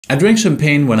I drink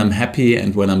champagne when I'm happy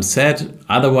and when I'm sad.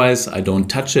 Otherwise, I don't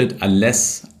touch it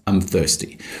unless I'm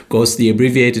thirsty, goes the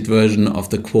abbreviated version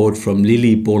of the quote from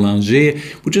Bollinger,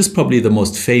 which is probably the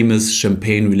most famous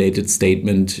champagne-related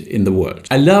statement in the world.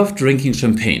 I love drinking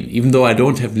champagne, even though I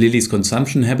don't have Lily's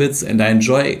consumption habits, and I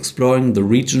enjoy exploring the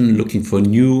region looking for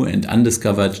new and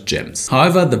undiscovered gems.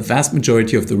 However, the vast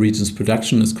majority of the region's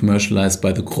production is commercialized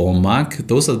by the Grand Marques.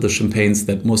 Those are the champagnes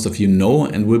that most of you know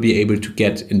and will be able to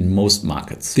get in most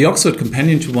markets. The Oxford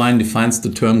Companion to Wine defines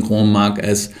the term Grand Marque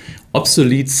as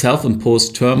obsolete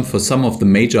self-imposed term for some of the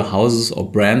major houses or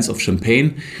brands of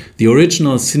champagne. The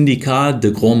original Syndicat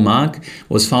de Grand Marques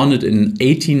was founded in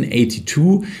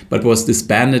 1882 but was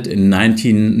disbanded in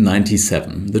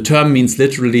 1997. The term means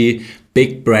literally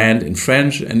big brand in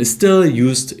French and is still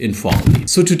used informally.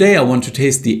 So today I want to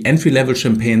taste the entry-level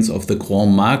champagnes of the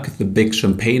Grand Marques, the big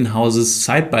champagne houses,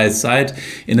 side by side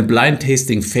in a blind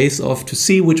tasting face-off to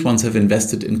see which ones have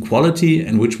invested in quality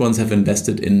and which ones have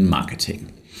invested in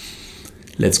marketing.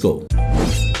 Let's go.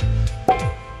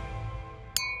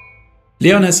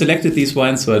 Leon has selected these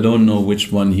wines, so I don't know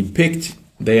which one he picked.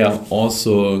 They are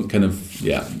also kind of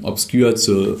obscured,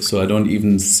 so I don't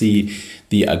even see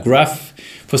the agraffe.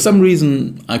 For some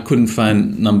reason, I couldn't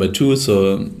find number 2,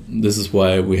 so this is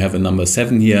why we have a number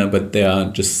 7 here, but there are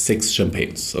just 6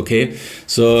 champagnes, okay?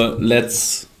 So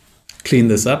let's clean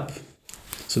this up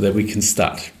so that we can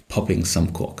start popping some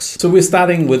corks. So we're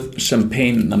starting with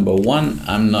champagne number 1.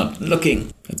 I'm not looking.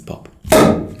 Let's pop.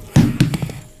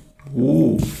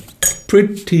 Ooh,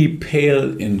 pretty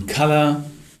pale in color,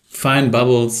 fine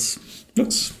bubbles.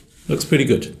 Looks pretty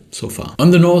good so far.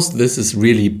 On the nose, this is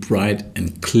really bright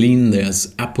and clean.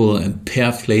 There's apple and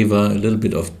pear flavor, a little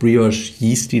bit of brioche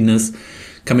yeastiness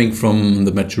coming from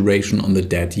the maturation on the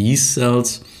dead yeast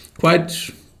cells.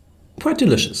 Quite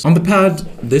delicious. On the palate,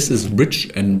 this is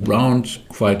rich and round,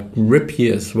 quite grippy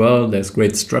as well. There's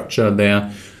great structure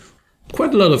there.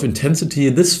 Quite a lot of intensity.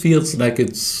 This feels like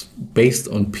it's based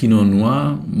on Pinot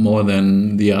Noir more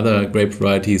than the other grape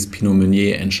varieties, Pinot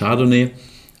Meunier and Chardonnay.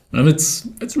 And it's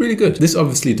really good. This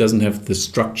obviously doesn't have the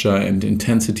structure and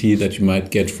intensity that you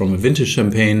might get from a vintage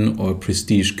champagne or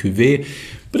prestige cuvee,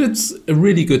 but it's a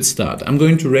really good start. I'm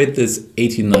going to rate this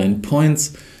 89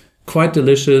 points. Quite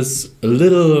delicious, a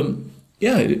little,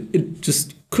 it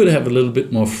just could have a little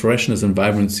bit more freshness and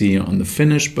vibrancy on the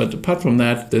finish, but apart from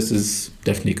that, this is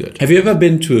definitely good. Have you ever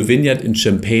been to a vineyard in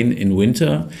Champagne in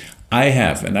winter? I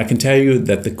have, and I can tell you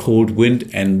that the cold wind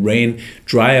and rain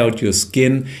dry out your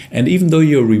skin, and even though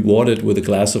you're rewarded with a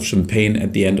glass of champagne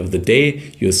at the end of the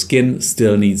day, your skin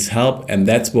still needs help, and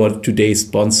that's what today's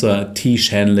sponsor T.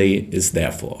 Shanley is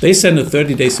there for. They send a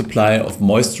 30-day supply of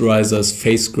moisturizers,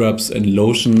 face scrubs and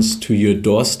lotions to your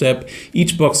doorstep.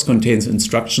 Each box contains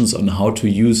instructions on how to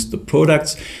use the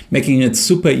products, making it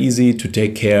super easy to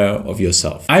take care of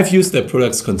yourself. I've used their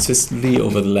products consistently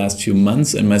over the last few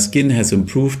months and my skin has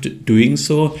improved doing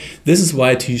so. This is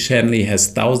why T. Shanley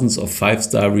has thousands of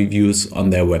 5-star reviews on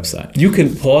their website. You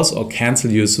can pause or cancel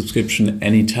your subscription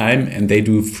anytime, and they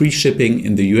do free shipping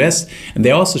in the US, and they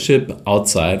also ship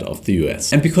outside of the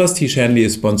US. And because T. Shanley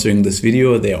is sponsoring this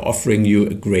video, they are offering you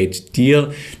a great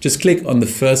deal. Just click on the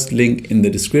first link in the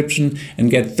description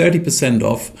and get 30%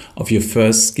 off of your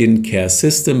first skincare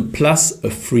system plus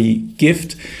a free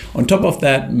gift. On top of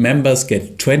that, members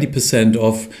get 20%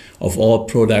 off of all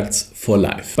products for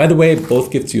life. By the way, both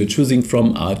gifts you're choosing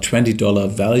from are $20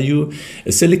 value,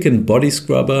 a silicone body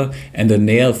scrubber and a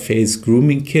nail face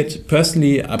grooming kit.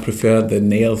 Personally, I prefer the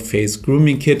nail face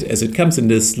grooming kit as it comes in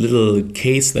this little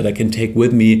case that I can take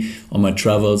with me on my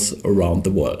travels around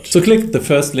the world. So click the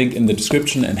first link in the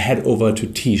description and head over to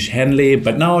T. Shanley.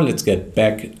 But now let's get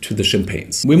back to the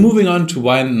champagnes. We're moving on to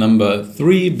wine number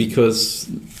 3 because,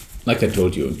 like I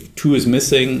told you, 2 is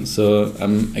missing, so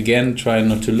I'm again trying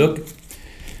not to look.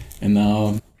 And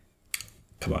now,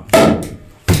 come on.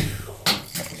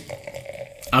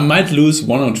 I might lose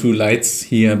 1 or 2 lights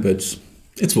here, but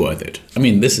it's worth it. I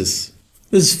mean, this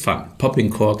is fun. Popping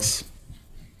corks.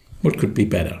 What could be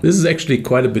better? This is actually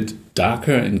quite a bit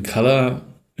darker in color,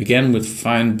 again with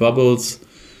fine bubbles,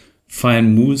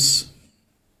 fine mousse.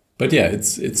 But yeah,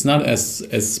 it's not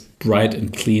as bright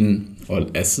and clean or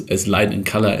as light in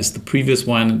color as the previous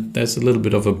wine. There's a little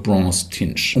bit of a bronze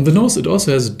tinge. On the nose, it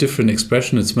also has a different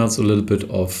expression. It smells a little bit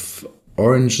of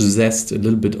orange zest, a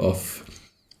little bit of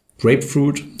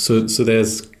grapefruit. So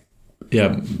there's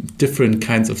different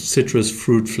kinds of citrus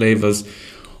fruit flavors.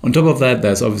 On top of that,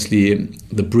 there's obviously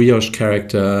the brioche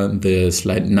character, the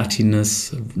slight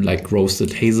nuttiness, like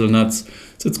roasted hazelnuts.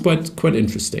 So it's quite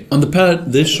interesting. On the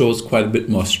palate, this shows quite a bit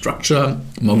more structure,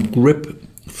 more grip,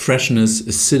 freshness,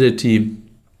 acidity,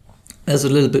 there's a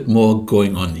little bit more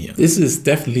going on here. This is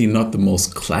definitely not the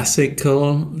most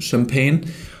classical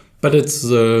champagne, but it's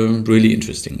a really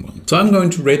interesting one. So I'm going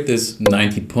to rate this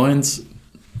 90 points.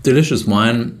 Delicious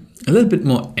wine, a little bit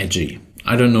more edgy.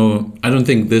 I don't know, I don't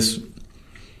think this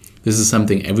is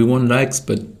something everyone likes,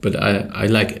 but I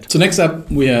like it. So next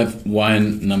up we have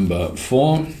wine number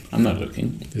 4. I'm not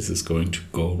looking. This is going to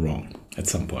go wrong at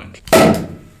some point.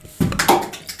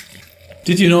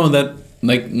 Did you know that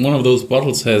like one of those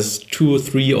bottles has 2 or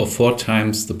 3 or 4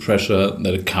 times the pressure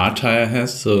that a car tire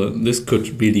has? So this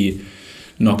could really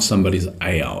knock somebody's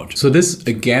eye out. So this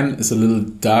again is a little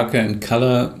darker in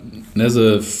color. There's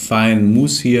a fine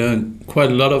mousse here,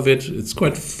 quite a lot of it. It's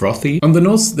quite frothy. On the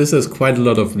nose, this has quite a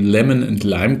lot of lemon and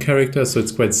lime character, so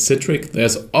it's quite citric.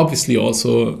 There's obviously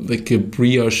also like a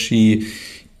brioche,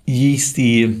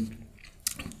 yeasty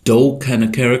dough kind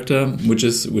of character, which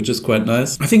is quite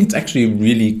nice. I think it's actually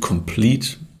really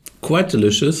complete, quite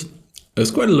delicious.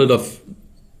 There's quite a lot of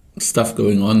stuff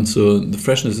going on, so the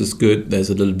freshness is good. There's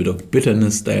a little bit of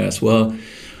bitterness there as well.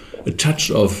 A touch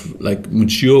of like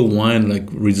mature wine, like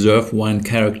reserve wine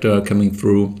character coming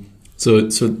through. So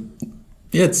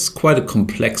yeah, it's quite a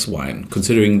complex wine,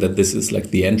 considering that this is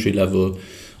like the entry level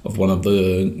of one of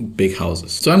the big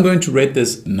houses. So I'm going to rate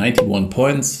this 91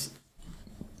 points.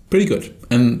 Pretty good,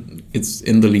 and it's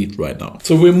in the lead right now.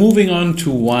 So we're moving on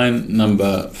to wine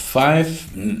number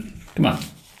 5. Come on,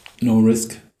 no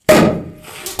risk.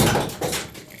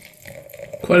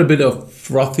 Quite a bit of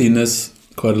frothiness,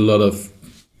 quite a lot of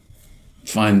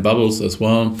fine bubbles as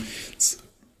well. It's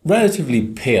relatively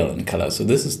pale in color, so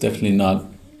this is definitely not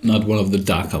one of the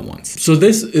darker ones. So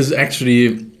this is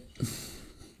actually,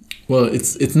 well,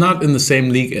 it's not in the same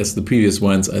league as the previous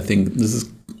wines. I think this is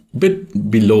a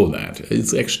bit below that.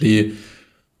 It's actually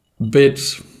a bit,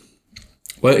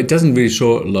 well, it doesn't really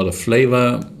show a lot of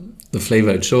flavor. The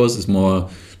flavor it shows is more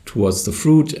towards the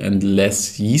fruit and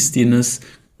less yeastiness,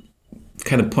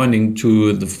 kind of pointing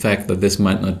to the fact that this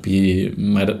might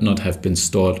not have been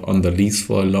stored on the lees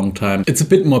for a long time. It's a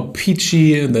bit more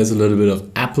peachy, and there's a little bit of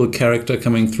apple character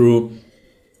coming through.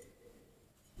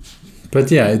 But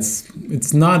yeah,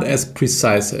 it's not as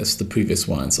precise as the previous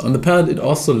wines. On the palate, it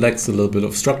also lacks a little bit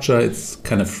of structure. It's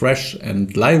kind of fresh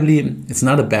and lively. It's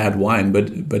not a bad wine,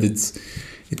 but it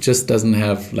just doesn't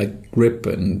have like grip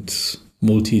and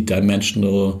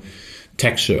multi-dimensional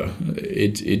texture.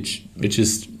 It's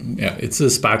a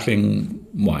sparkling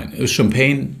wine, a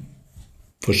champagne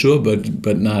for sure,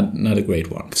 but not a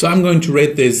great one. So I'm going to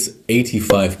rate this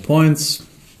 85 points.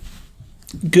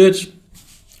 Good.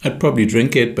 I'd probably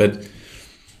drink it, but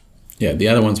yeah, the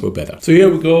other ones were better. So here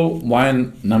we go,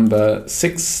 wine number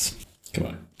 6. Come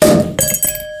on.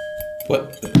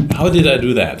 What? How did I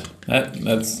do that?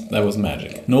 That was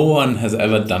magic. No one has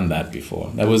ever done that before.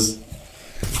 That was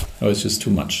just too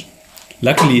much.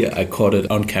 Luckily, I caught it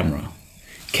on camera.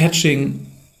 Catching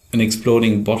an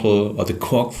exploding bottle, or the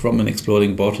cork from an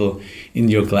exploding bottle in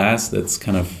your glass, that's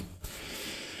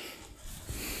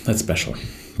special.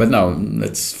 But now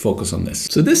let's focus on this.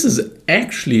 So this is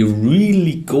actually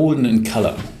really golden in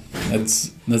color.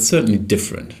 That's certainly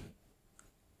different.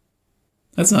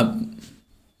 That's not,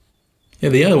 yeah,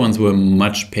 the other ones were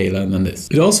much paler than this.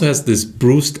 It also has this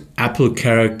bruised apple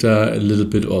character, a little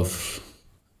bit of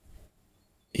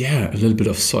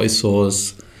soy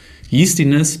sauce,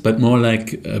 yeastiness, but more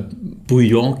like a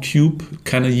bouillon cube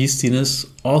kind of yeastiness.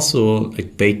 Also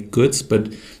like baked goods,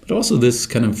 but also this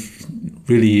kind of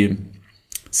really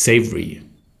savory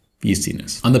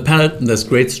yeastiness. On the palate, there's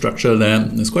great structure there.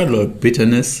 There's quite a lot of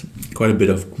bitterness, quite a bit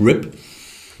of grip.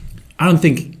 I don't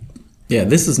think, yeah,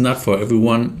 this is not for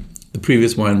everyone. The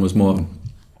previous wine was more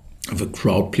of a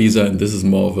crowd pleaser, and this is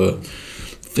more of a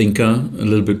thinker, a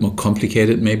little bit more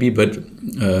complicated maybe, but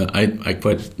I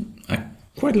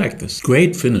quite like this.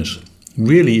 Great finish,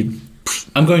 really.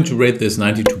 I'm going to rate this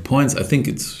 92 points. I think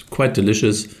it's quite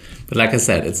delicious. But like I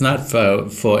said, it's not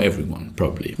for everyone,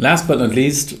 probably. Last but not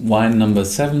least, wine number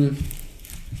 7.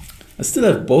 I still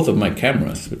have both of my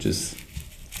cameras, which is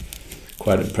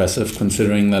quite impressive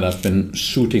considering that I've been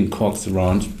shooting corks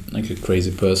around like a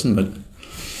crazy person, but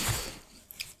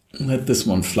let this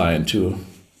one fly into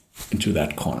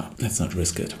that corner. Let's not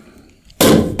risk it.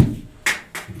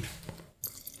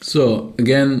 So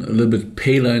again, a little bit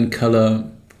paler in color,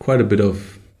 quite a bit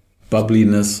of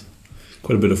bubbliness,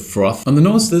 quite a bit of froth. On the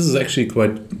nose, this is actually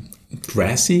quite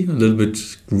grassy, a little bit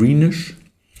greenish.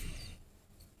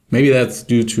 Maybe that's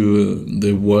due to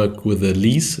the work with the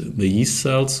lees, the yeast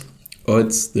cells, or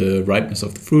it's the ripeness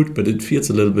of the fruit, but it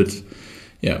feels a little bit,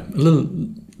 yeah, a little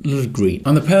green.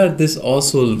 On the palate, this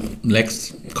also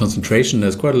lacks concentration.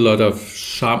 There's quite a lot of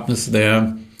sharpness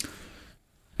there.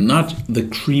 not the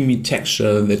creamy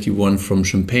texture that you want from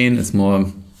champagne. It's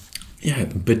more, yeah, a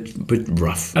bit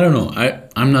rough. I don't know.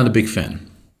 I'm not a big fan.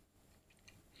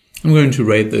 I'm going to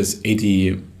rate this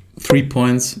 83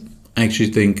 points. I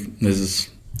actually think this is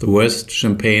the worst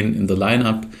champagne in the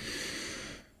lineup.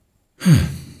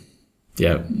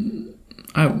 Yeah,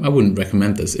 I wouldn't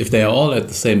recommend this. If they are all at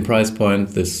the same price point,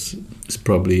 this is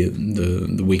probably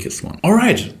the weakest one. All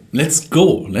right, let's go.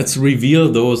 Let's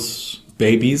reveal those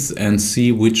babies and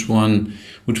see which one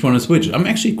is which. I'm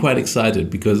actually quite excited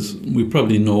because we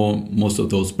probably know most of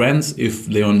those brands if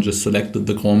Leon just selected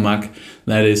the Grand Marque,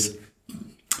 that is.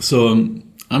 So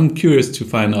I'm curious to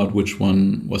find out which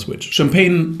one was which.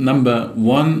 Champagne number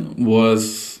 1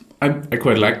 was, I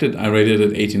quite liked it. I rated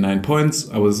it 89 points.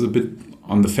 I was a bit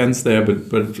on the fence there,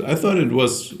 but I thought it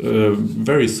was a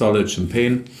very solid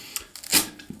champagne.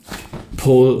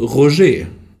 Paul Roger.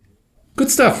 Good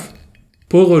stuff.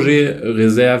 Paul Roger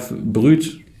Reserve Brut.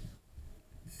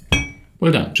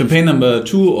 Well done. Champagne number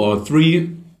 2 or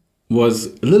 3 was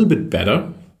a little bit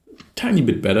better, tiny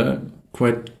bit better,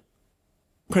 quite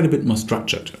a bit more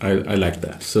structured. I like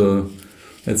that. So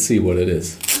let's see what it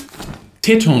is.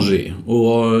 Taittinger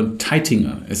or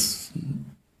Taittinger, as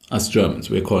us Germans,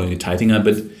 we're calling it Taittinger,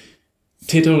 but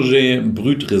Taittinger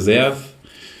Brut Reserve.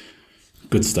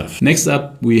 Good stuff. Next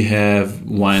up, we have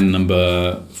wine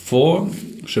number 4,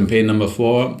 champagne number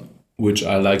 4, which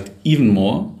I liked even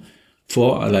more.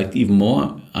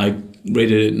 I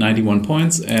rated it 91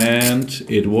 points, and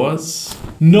it was,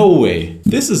 no way.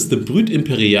 This is the Brut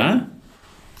Imperial.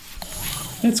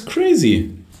 That's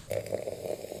crazy.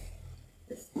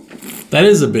 That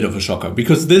is a bit of a shocker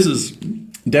because this is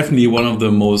definitely one of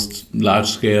the most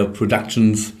large-scale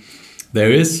productions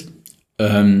there is.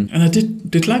 And I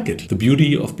did like it. The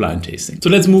beauty of blind tasting. So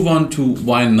let's move on to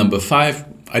wine number 5.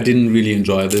 I didn't really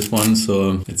enjoy this one,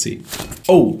 so let's see.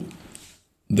 Oh,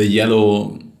 the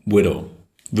Yellow Widow.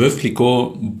 Veuve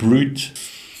Clicquot Brut.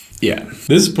 Yeah,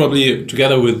 this is probably,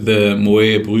 together with the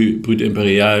Moet Brut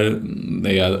Imperial,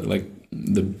 they are like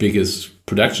the biggest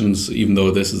productions, even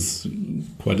though this is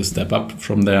quite a step up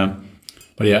from there.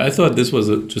 But yeah, I thought this was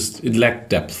it lacked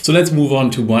depth. So let's move on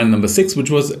to wine number 6,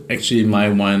 which was actually my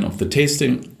wine of the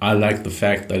tasting. I like the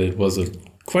fact that it was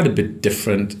quite a bit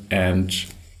different and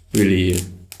really,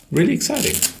 really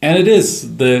exciting. And it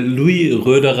is the Louis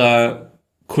Roederer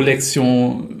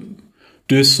Collection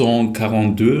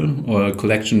 242 or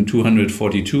Collection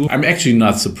 242. I'm actually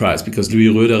not surprised because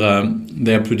Louis Roederer,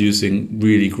 they're producing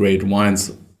really great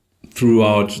wines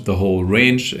throughout the whole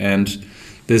range, and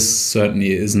this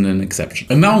certainly isn't an exception.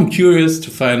 And now I'm curious to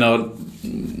find out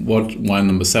what wine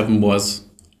number 7 was.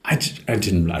 I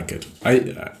didn't like it.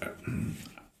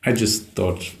 I just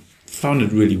found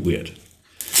it really weird.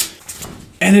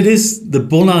 And it is the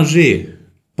Bollinger.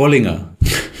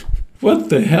 What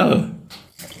the hell?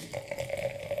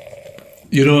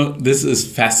 You know, this is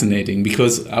fascinating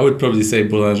because I would probably say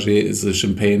Bollinger is a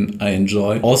champagne I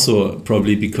enjoy. Also,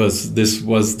 probably because this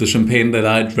was the champagne that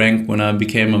I drank when I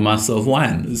became a master of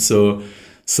wine. So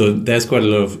there's quite a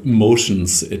lot of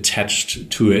emotions attached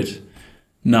to it.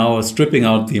 Now, stripping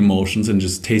out the emotions and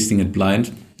just tasting it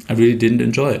blind, I really didn't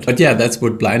enjoy it. But yeah, that's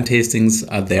what blind tastings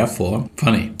are there for.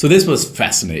 Funny. So this was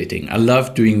fascinating. I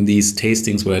love doing these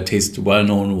tastings where I taste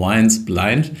well-known wines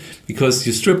blind because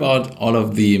you strip out all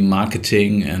of the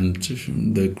marketing and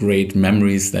the great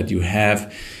memories that you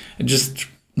have and just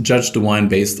judge the wine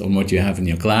based on what you have in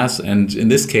your glass. And in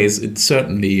this case, it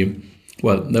certainly,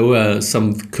 well, there were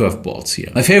some curveballs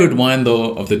here. My favorite wine,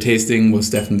 though, of the tasting was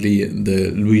definitely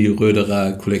the Louis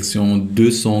Roederer Collection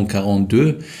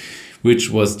 242,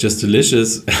 which was just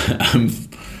delicious.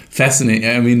 Fascinating.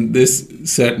 I mean, this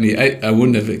certainly, I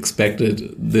wouldn't have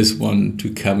expected this one to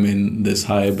come in this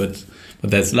high, but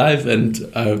that's life, and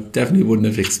I definitely wouldn't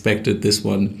have expected this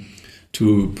one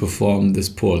to perform this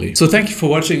poorly. So thank you for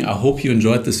watching. I hope you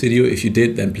enjoyed this video. If you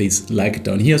did, then please like it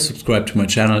down here. Subscribe to my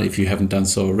channel if you haven't done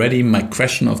so already. My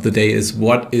question of the day is,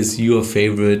 what is your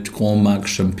favorite Grand Marque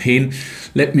champagne?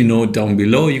 Let me know down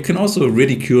below. You can also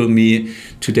ridicule me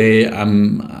today.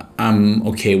 I'm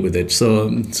okay with it. So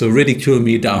ridicule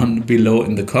me down below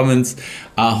in the comments.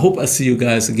 I hope I see you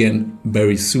guys again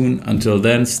very soon. Until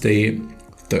then, stay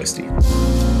thirsty.